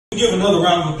give another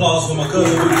round of applause for my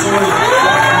cousin Victoria.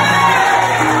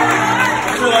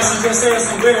 I feel like she just said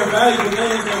some very valuable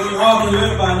things that we all can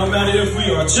live by, no matter if we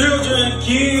are children,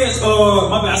 kids, or,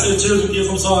 my bad, I said children,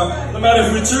 kids, I'm sorry. No matter if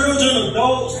we're children,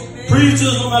 adults,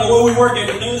 preachers, no matter where we work at,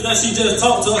 the things that she just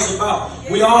talked to us about,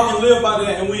 we all can live by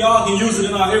that and we all can use it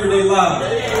in our everyday lives.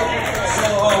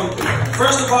 So,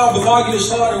 first of all, before I get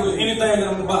started with anything that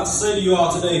I'm about to say to you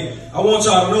all today, I want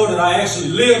y'all to know that I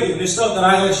actually lived it and it's stuff that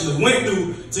I actually went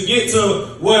through to get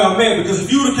to where I'm at. Because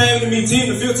if you would have came to me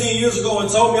 10 to 15 years ago and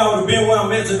told me I would have been where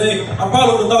I'm at today, I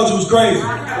probably would have thought you was crazy.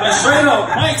 Like straight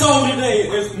up, Mike told me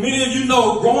today, as many of you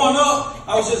know, growing up,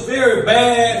 I was just very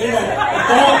bad, you know,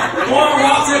 throwing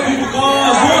rocks at people's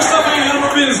cars, doing stuff I ain't had no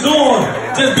business doing,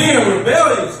 just being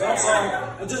rebellious. I'm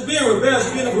sorry. Just being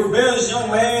rebellious, being a rebellious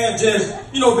young man, just,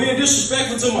 you know, being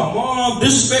disrespectful to my mom,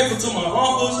 disrespectful to my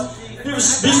uncles,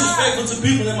 disrespectful to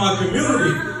people in my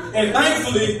community. And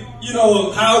thankfully, you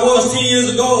know, how I was 10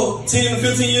 years ago, 10 to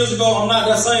 15 years ago, I'm not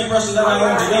that same person that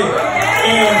I am today.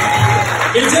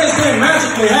 And it just didn't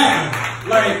magically happen.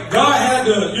 Like, God had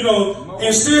to, you know,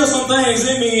 instill some things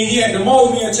in me, and He had to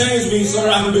mold me and change me so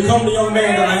that I could become the young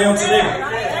man that I am today.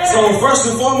 So first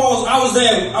and foremost, I was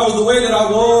the way that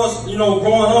I was, you know,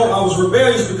 growing up. I was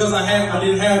rebellious because I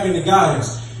didn't have any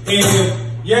guidance.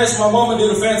 And yes, my mama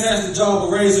did a fantastic job of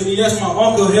raising me. Yes, my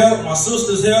uncle helped, my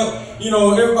sisters helped. You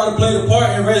know, everybody played a part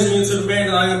in raising me into the man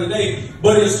that I am today.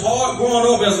 But it's hard growing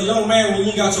up as a young man when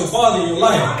you got your father in your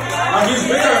life. Like, it's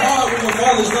very hard when your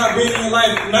father's not being in your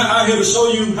life, not out here to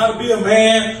show you how to be a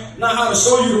man, not how to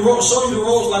show you the ropes.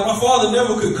 Like, my father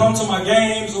never could come to my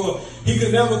games, or he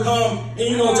could never come and,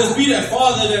 you know, just be that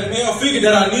father, that male figure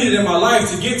that I needed in my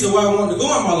life to get to where I wanted to go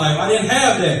in my life. I didn't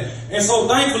have that. And so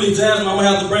thankfully, Jasmine, I'm gonna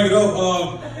have to bring it up.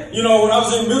 You know, when I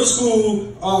was in middle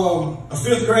school,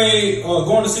 5th grade,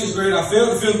 going to 6th grade, I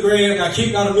failed the 5th grade, got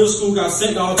kicked out of middle school, got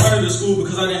sent to alternative school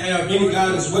because I didn't have any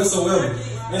guidance whatsoever.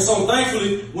 And so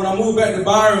thankfully, when I moved back to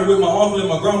Byron with my uncle and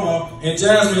my grandma, and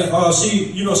Jasmine,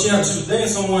 she was dating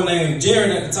someone named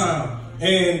Jared at the time.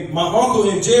 And my uncle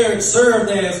and Jared served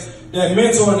as that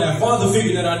mentor and that father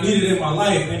figure that I needed in my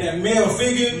life, and that male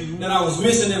figure that I was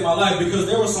missing in my life, because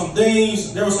there were some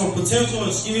things, there were some potential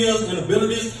and skills and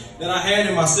abilities that I had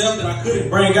in myself that I couldn't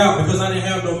bring out because I didn't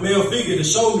have no male figure to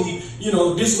show me, you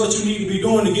know, this is what you need to be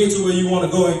doing to get to where you want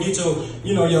to go and get your,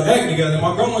 you know, your act together.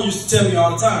 My grandma used to tell me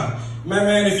all the time,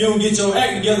 man, if you don't get your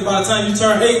act together by the time you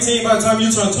turn 18, by the time you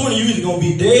turn 20, you either gonna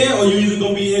be dead or you either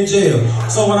gonna be in jail.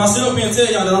 So when I sit up here and tell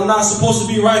y'all that I'm not supposed to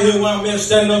be right here where I'm at,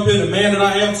 standing up here, the man that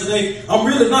I am today, I'm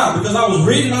really not, because I was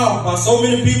written off by so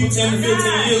many people 10 to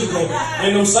 15 years ago.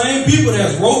 And those same people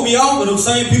that's wrote me off are those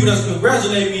same people that's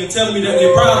congratulating me and telling me that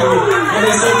they're proud of me and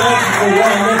they say thank you for where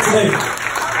I'm at today.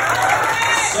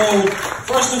 So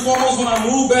first and foremost, when I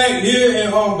moved back here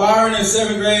in Byron in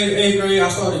 7th grade, 8th grade, I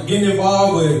started getting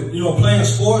involved with, you know, playing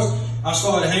sports. I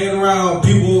started hanging around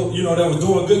people, you know, that was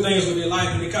doing good things with their life,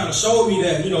 and it kind of showed me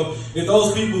that, you know, if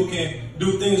those people can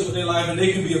do things with their life and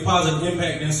they can be a positive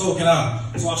impact, then so can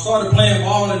I. So I started playing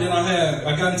ball, and then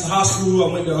I got into high school.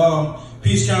 I went to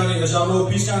Peace County. As y'all know,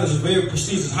 Peace County is a very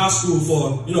prestigious high school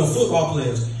for, you know, football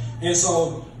players. And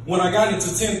so when I got into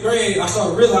 10th grade, I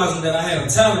started realizing that I had a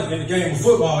talent in the game of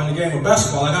football and the game of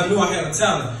basketball. Like, I knew I had a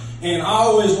talent. And I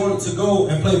always wanted to go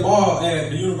and play ball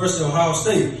at the University of Ohio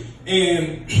State.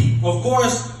 And of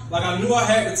course, like, I knew I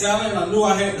had the talent, I knew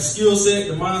I had the skill set,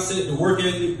 the mindset, the work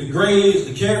ethic, the grades,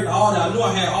 the character, all that. I knew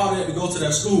I had all that to go to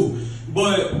that school.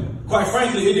 But quite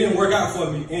frankly, it didn't work out for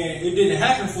me, and it didn't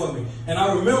happen for me. And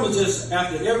I remember just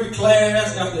after every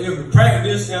class, after every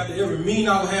practice, after every meeting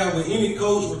I would have with any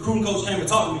coach, recruiting coach came and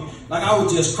talked to me, like, I would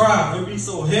just cry and be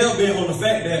so hell-bent on the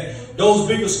fact that those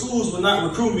bigger schools would not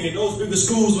recruit me and those bigger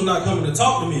schools were not coming to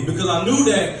talk to me, because I knew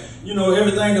that, you know,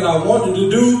 everything that I wanted to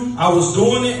do, I was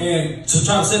doing it, and to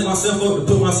try to set myself up to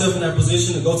put myself in that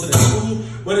position to go to that school,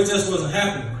 but it just wasn't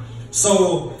happening.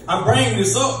 So I bring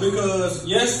this up because,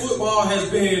 yes, football has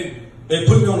been, they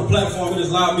put me on a platform. It has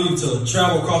allowed me to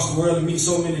travel across the world and meet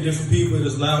so many different people. It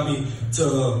has allowed me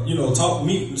to, you know,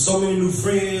 meet so many new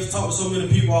friends, talk to so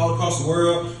many people all across the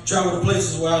world, travel to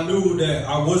places where I knew that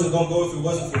I wasn't going to go if it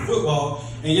wasn't for football.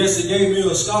 And yes, it gave me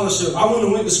a scholarship. I wouldn't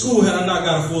have went to school had I not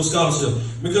got a full scholarship,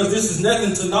 because this is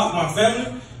nothing to knock my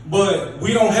family, but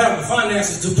we don't have the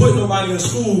finances to put nobody in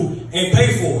school and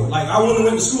pay for it. Like, I wouldn't have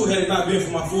went to school had it not been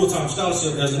for my full-time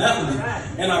scholarship as an athlete.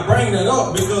 And I bring that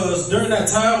up because during that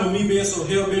time of me being so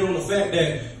hell-bent on the fact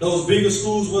that those bigger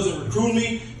schools wasn't recruiting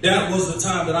me, that was the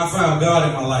time that I found God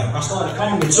in my life. I started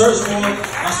coming to church more.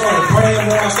 I started praying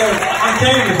more. I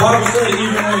came to Bible study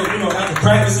even when, you know, after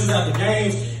practices, after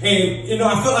games. And, you know,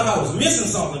 I felt like I was missing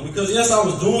something because, yes, I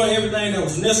was doing everything that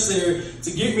was necessary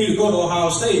to get me to go to Ohio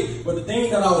State. But the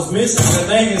thing that I was missing, the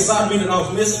thing inside me that I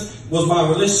was missing was my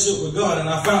relationship with God. And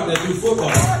I found that through football.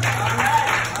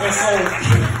 And so,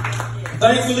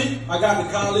 thankfully, I got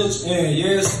to college, and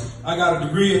yes, I got a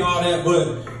degree and all that,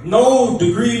 but no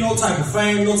degree, no type of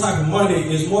fame, no type of money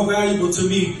is more valuable to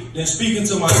me than speaking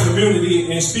to my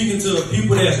community and speaking to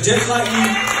people that's just like me,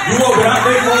 grew up without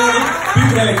their money,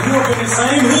 people that grew up in the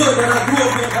same hood that I grew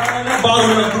up in, down in that bottom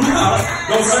of that blue house.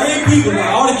 Those same people, like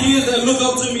all the kids that look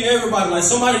up to me, everybody, like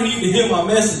somebody need to hear my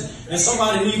message. And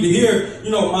somebody need to hear, you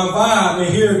know, my vibe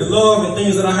and hear the love and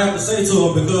things that I have to say to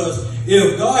them, because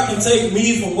if God can take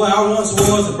me from where I once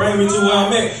was and bring me to where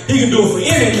I'm at, He can do it for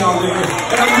any of y'all in here.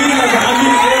 And I mean everything.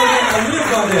 I live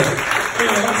by that.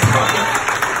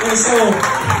 And so,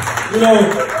 you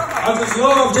know, I just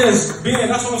love just being,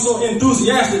 that's why I'm so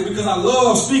enthusiastic, because I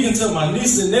love speaking to my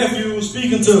nieces and nephews,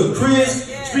 speaking to Chris,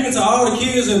 speaking to all the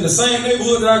kids in the same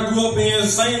neighborhood that I grew up in,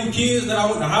 same kids that I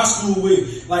went to high school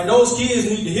with. Like, those kids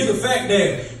need to hear the fact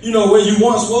that, you know, where you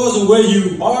once was and where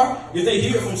you are, if they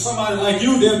hear it from somebody like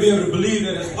you, they'll be able to believe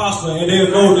that it's possible, and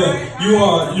they'll know that you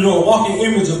are, you know, a walking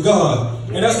image of God.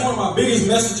 And that's one of my biggest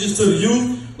messages to the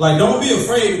youth. Like, don't be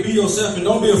afraid to be yourself, and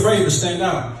don't be afraid to stand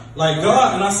out. Like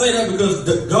God, and I say that because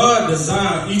God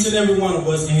designed each and every one of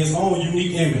us in His own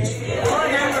unique image.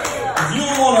 If you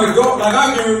don't want to go, like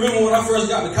I can remember when I first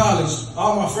got to college,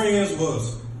 all my friends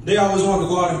they always wanted to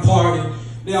go out and party.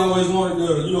 They always wanted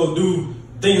to, you know, do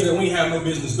things that we ain't have no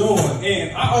business doing.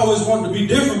 And I always wanted to be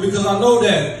different, because I know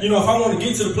that, you know, if I want to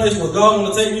get to the place where God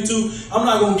want to take me to, I'm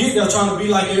not going to get there trying to be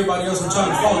like everybody else and trying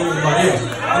to follow everybody else.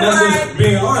 And that's just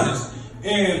being honest.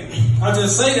 And I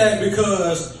just say that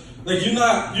because, like, you're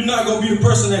not gonna be the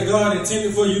person that God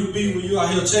intended for you to be when you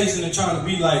out here chasing and trying to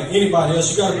be like anybody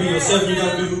else. You gotta be yourself. You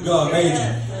gotta be who God made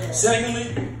you.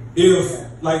 Secondly, if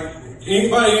like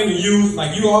anybody in the youth,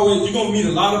 like you're gonna meet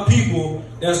a lot of people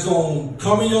that's gonna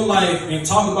come in your life and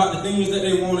talk about the things that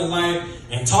they want in life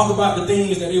and talk about the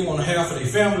things that they want to have for their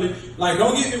family. Like,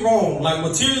 don't get me wrong. Like,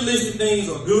 materialistic things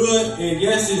are good, and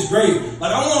yes, it's great.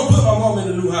 Like, I want to put my mom in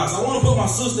the new house. I want to put my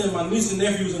sister and my niece and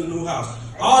nephews in the new house.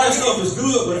 All that stuff is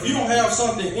good, but if you don't have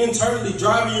something internally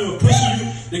driving you and pushing you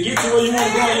to get to where you want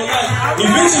to go in your life,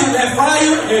 eventually that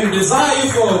fire and desire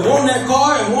for wanting that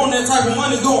car and wanting that type of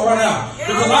money is going to run out.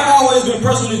 Because I've always been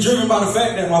personally driven by the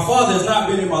fact that my father has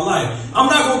not been in my life. I'm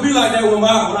not going to be like that when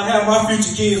I have my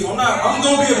future kids. I'm going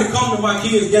to be able to come to my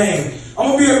kids' game.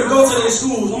 I'm going to be able to go to their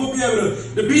schools. I'm going to be able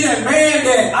to be that man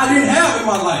that I didn't have in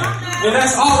my life. And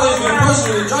that's always been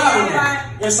personally driving me.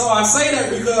 And so I say that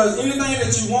because anything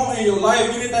that you want in your life,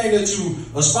 anything that you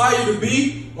aspire to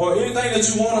be, or anything that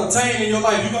you want to attain in your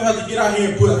life, you're going to have to get out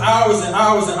here and put hours and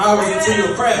hours and hours into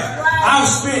your craft. I've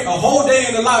spent a whole day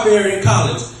in the library in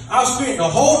college. I've spent the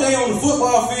whole day on the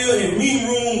football field in meeting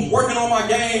rooms, working on my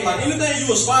game. Like, anything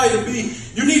you aspire to be,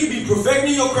 you need to be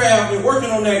perfecting your craft and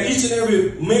working on that each and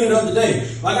every minute of the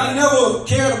day. Like, I never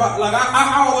cared about, like,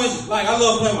 I always, like, I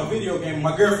love playing my video game.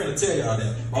 My girlfriend will tell y'all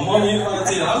that. My mom and anybody will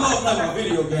tell y'all, I love playing my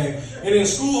video game. And in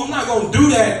school, I'm not going to do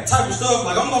that type of stuff.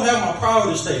 Like, I'm going to have my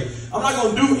priority straight. I'm not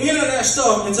going to do any of that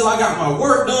stuff until I got my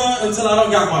work done, until I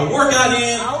done got my workout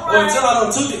in, or until I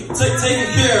done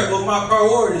taken care of my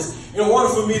priorities in order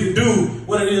for me to do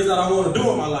what it is that I want to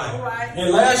do in my life. And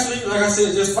lastly, like I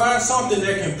said, just find something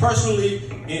that can personally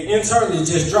and internally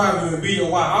just drive you and be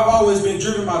your why. I've always been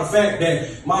driven by the fact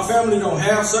that my family don't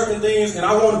have certain things, and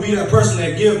I want to be that person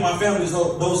that gives my family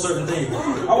those certain things.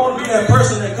 I want to be that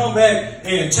person that come back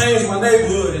and change my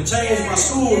neighborhood and change my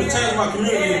school and change my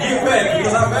community and give back,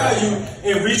 because I value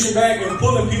in reaching back and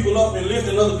pulling people up and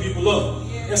lifting other people up.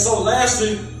 And so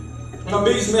lastly, my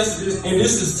biggest message is, and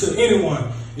this is to anyone,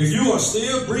 if you are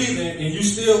still breathing and you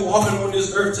still walking on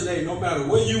this earth today, no matter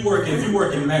where you work, if you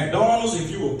work in McDonald's, if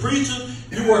you a preacher,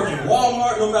 you work in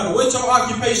Walmart, no matter what your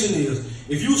occupation is,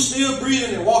 if you still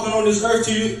breathing and walking on this earth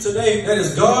today, that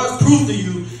is God's proof to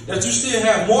you that you still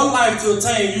have more life to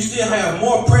attain, you still have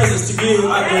more presence to give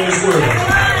out there in this world.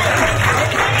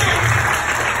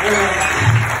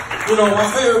 You know, my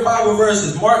favorite Bible verse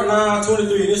is Mark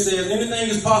 9:23, and it says, anything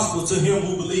is possible to him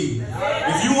who believes.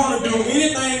 If you want to do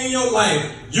anything in your life,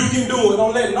 you can do it.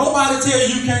 Don't let nobody tell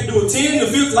you can't do it. 10 to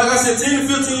 15, like I said, 10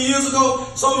 to 15 years ago,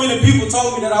 so many people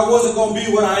told me that I wasn't going to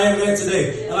be what I am at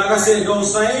today. And like I said,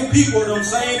 those same people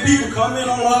come in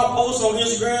on our posts on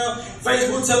Instagram,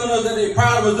 Facebook, telling us that they're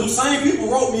proud of us. Them same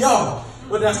people wrote me off.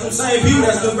 But that's the same people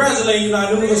that's congratulating you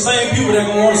now. Them are the same people that are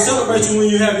going to want to celebrate you when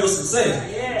you have your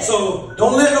success. So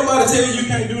don't let nobody tell you you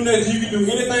can't do nothing. You can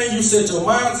do anything you set your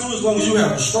mind to as long as you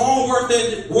have a strong work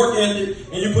ethic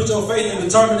and you put your faith and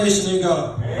determination in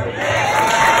God.